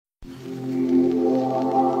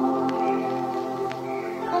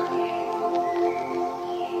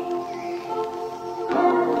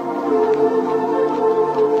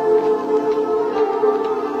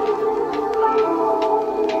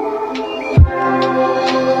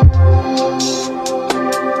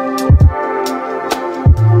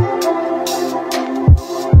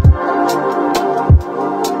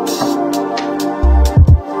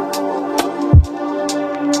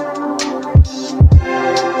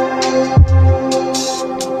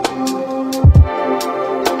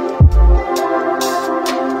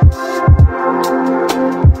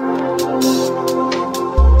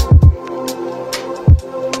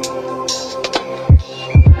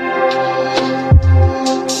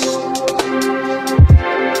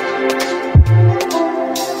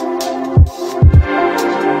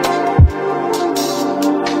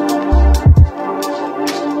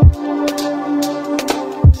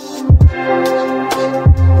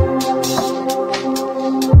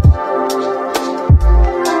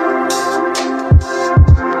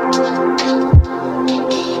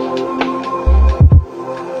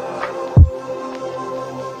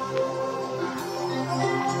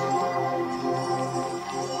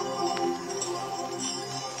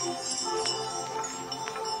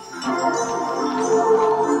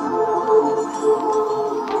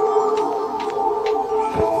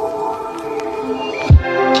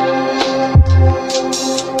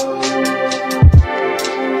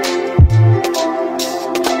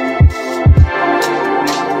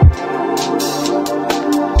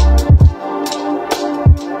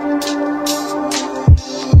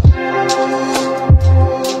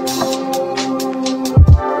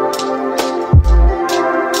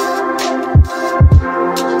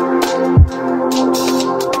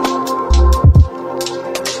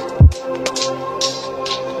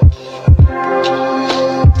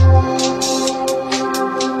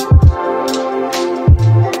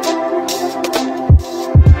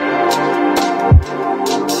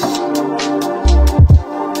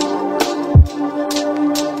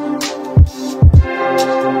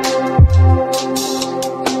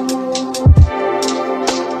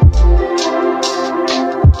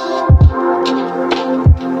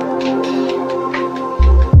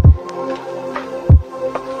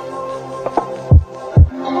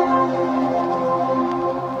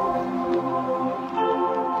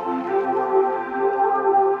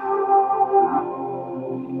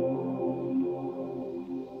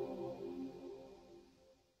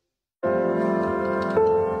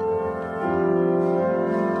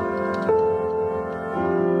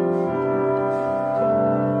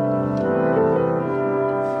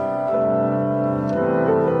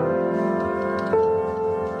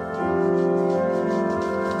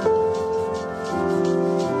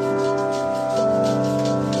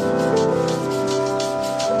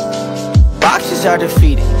Boxes are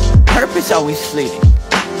defeating, purpose always fleeting.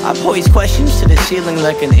 I pose questions to the ceiling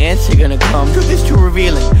like an answer gonna come. Truth is too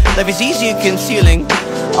revealing, life is easier concealing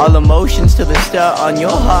all emotions till the start on your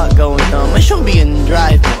heart going numb. I shouldn't be in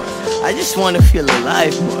drive more, I just wanna feel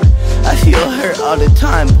alive more. I feel hurt all the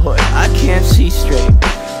time, boy, I can't see straight.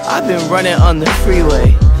 I've been running on the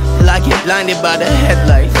freeway till I get blinded by the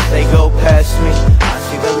headlights. They go past me, I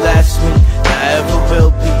see the last me that I ever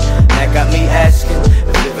will be. And that got me asking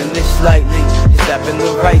if living this lightly has that been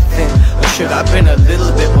the right thing, or should I been a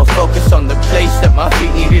little bit more focused on the place that my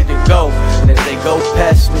feet needed to go. And as they go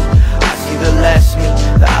past me, I see the last me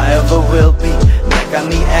that I ever will be. And that got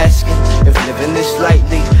me asking if living this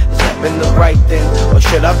lightly has that been the right thing, or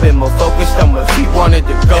should I been more focused on where feet wanted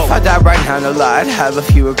to go. If I died right now, no lie, I'd have a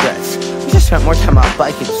few regrets. Wish I spent more time out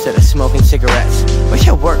biking instead of smoking cigarettes. Wish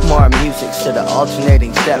I worked more on music instead of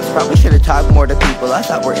alternating steps. Probably should have talked more to people I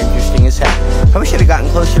thought were interesting as heck. Probably should have gotten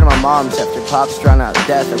closer to my moms after Pops drowned out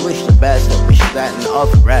death. I wish the best, I wish that and all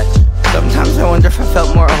the rest. Sometimes I wonder if I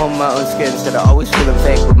felt more at home in my own skin instead of always feeling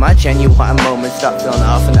fake. But my genuine moments stop feeling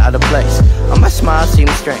off and out of place. All my smiles seem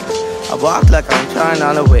strange. I walk like I'm trying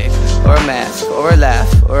on a wig, or a mask, or a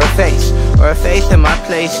laugh, or a face, or a faith in my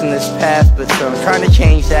place in this path. But so I'm trying to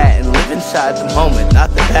change that and live inside the moment, not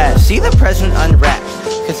the past. See the present unwrapped,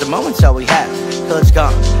 cause the moment's all we have, till it's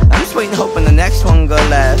gone. I'm just waiting hoping the next one go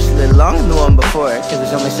last a little longer than the one before it, cause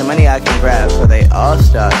there's only so many I can grab before they all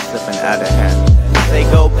start slipping out of hand. As they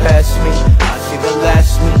go past me, I see the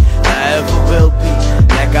last me that I ever will be. And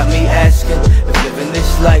that got me asking if living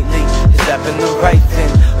this lightly has that been the right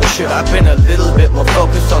thing, or should I been a little bit more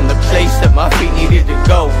focused on the place that my feet needed to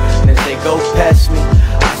go. And as they go past me,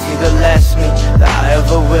 I see the last me that I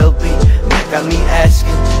ever will be. And that got me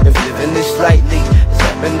asking if living this lightly has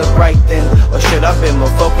that been the right thing, or should I been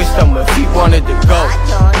more focused on where feet wanted to go. I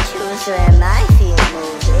don't choose where my feet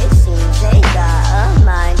move. It seems they got a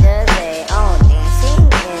mind of their own, dancing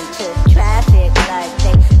into traffic like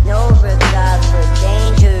they no regard for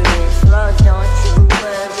dangerous roads. Don't you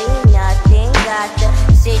worry, nothing got the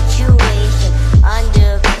situation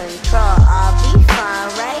under control. I'll be fine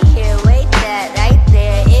right here. Wait, that right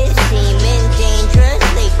there is seeming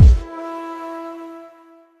dangerously.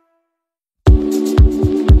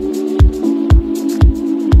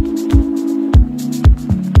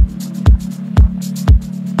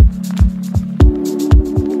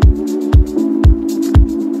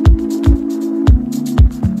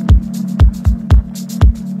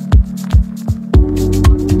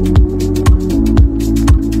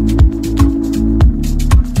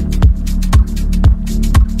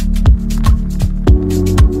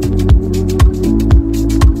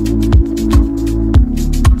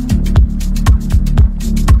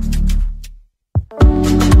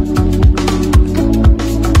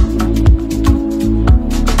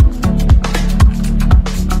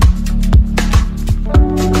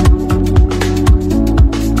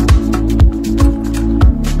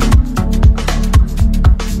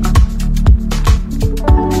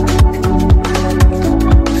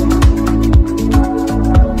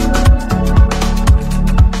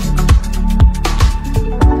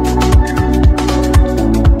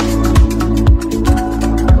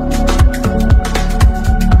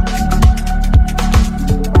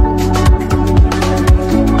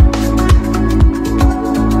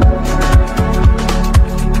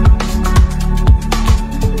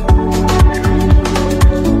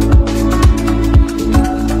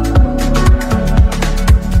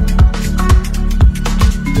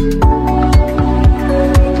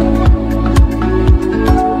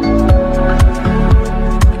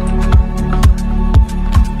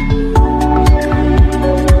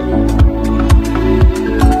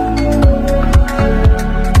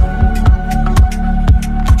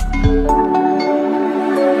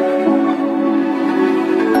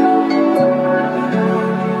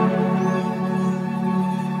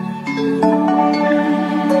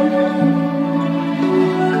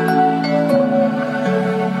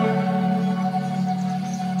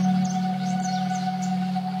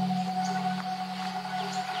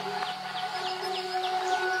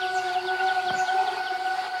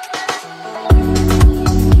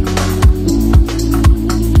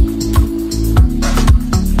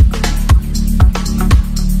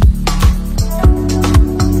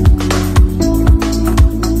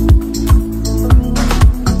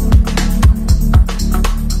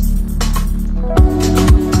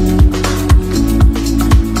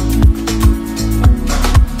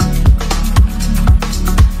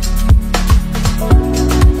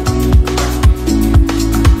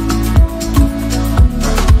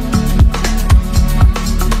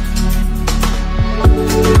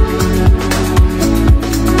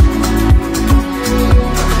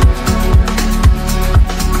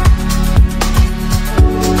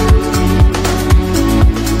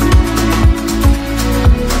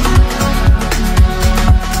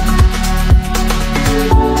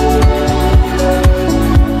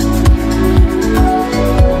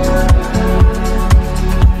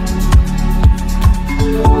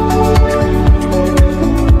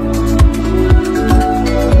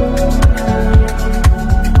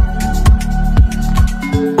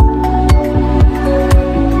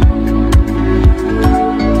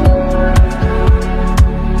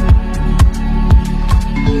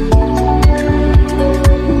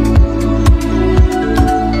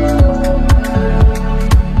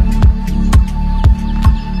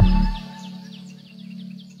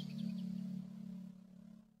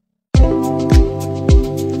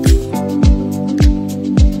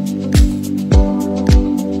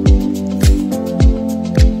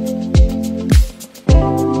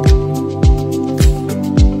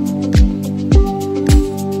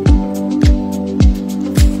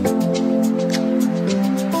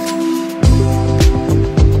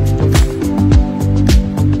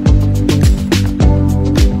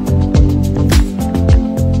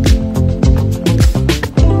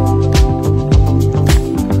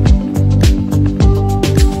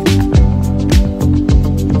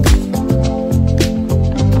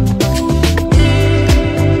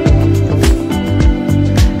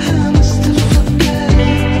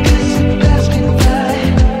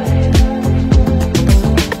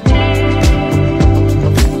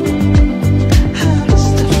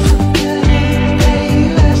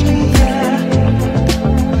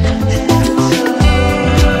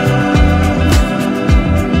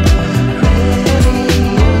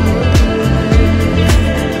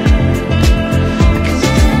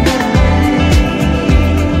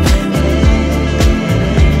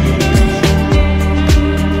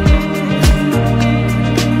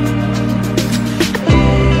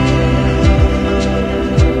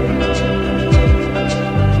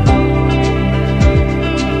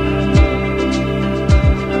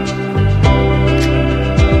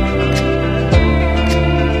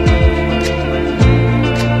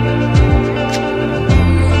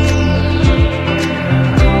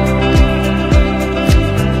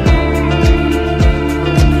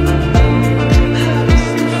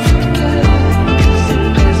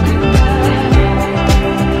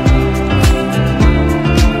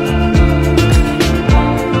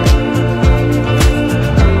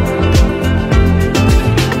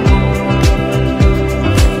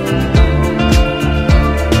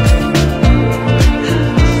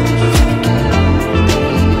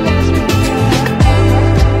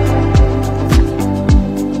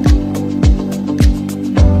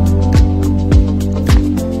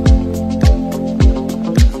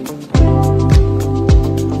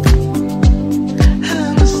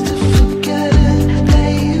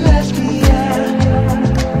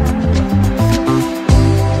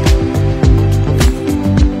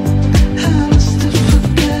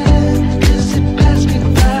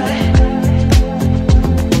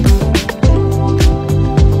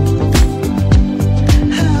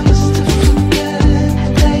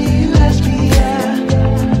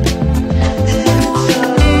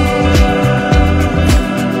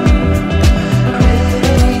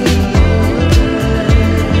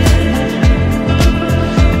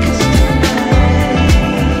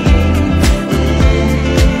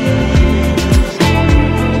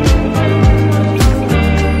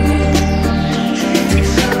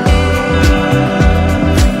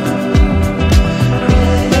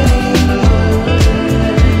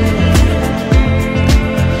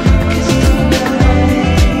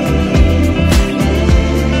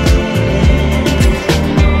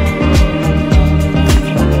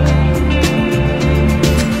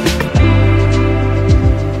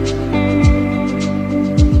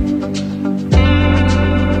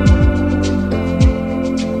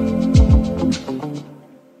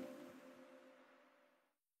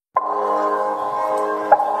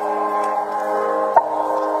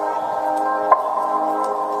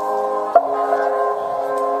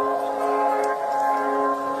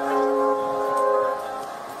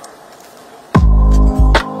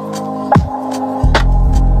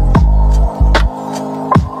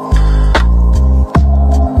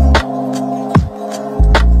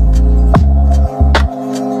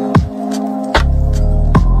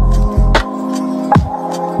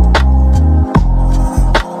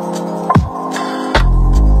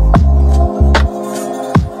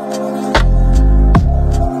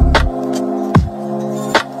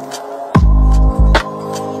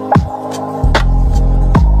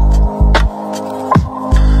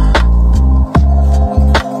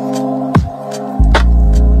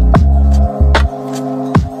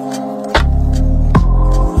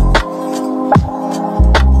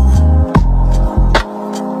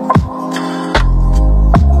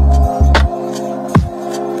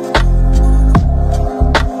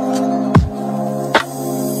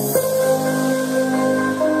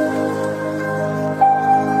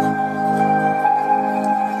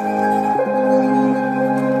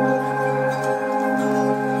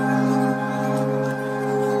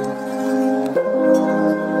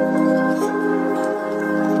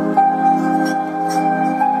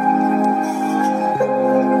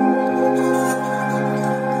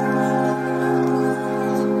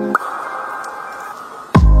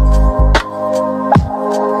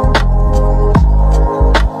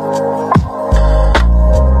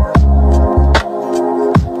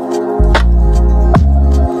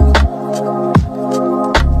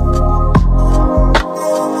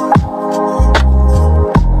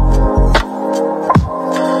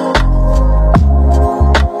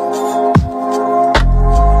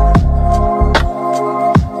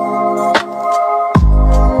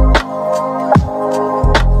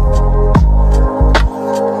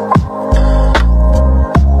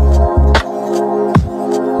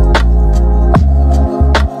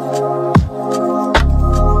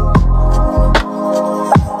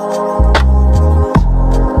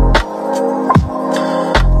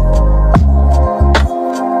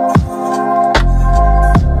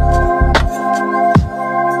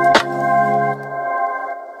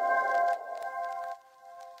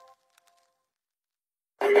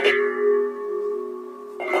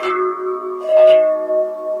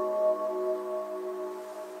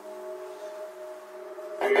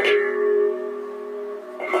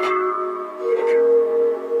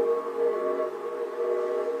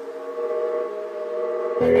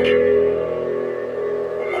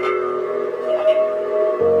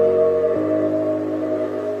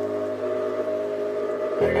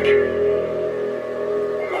 it.